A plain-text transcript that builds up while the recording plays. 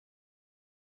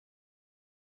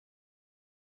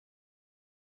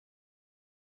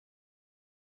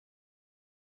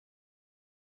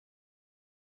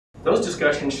Those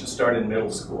discussions should start in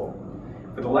middle school.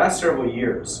 For the last several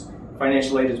years,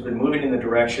 financial aid has been moving in the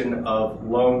direction of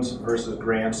loans versus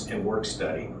grants and work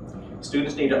study.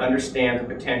 Students need to understand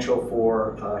the potential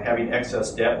for having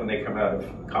excess debt when they come out of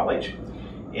college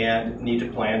and need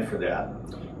to plan for that.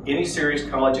 Any serious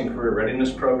college and career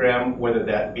readiness program, whether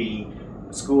that be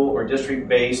school or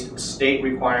district-based, state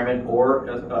requirement, or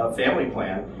a family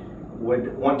plan,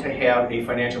 would want to have a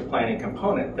financial planning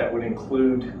component that would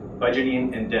include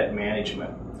budgeting and debt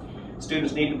management.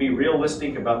 Students need to be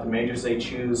realistic about the majors they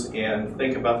choose and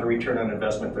think about the return on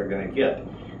investment they're going to get.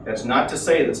 That's not to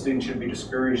say that students should be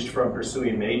discouraged from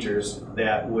pursuing majors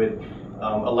that would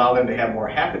allow them to have more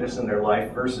happiness in their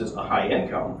life versus a high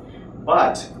income,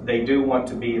 but they do want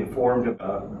to be informed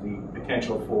about the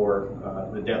potential for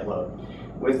the debt load.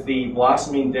 With the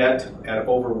blossoming debt at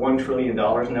over $1 trillion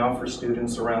now for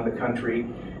students around the country,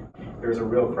 there's a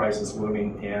real crisis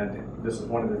looming, and this is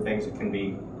one of the things that can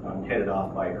be headed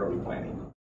off by early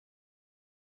planning.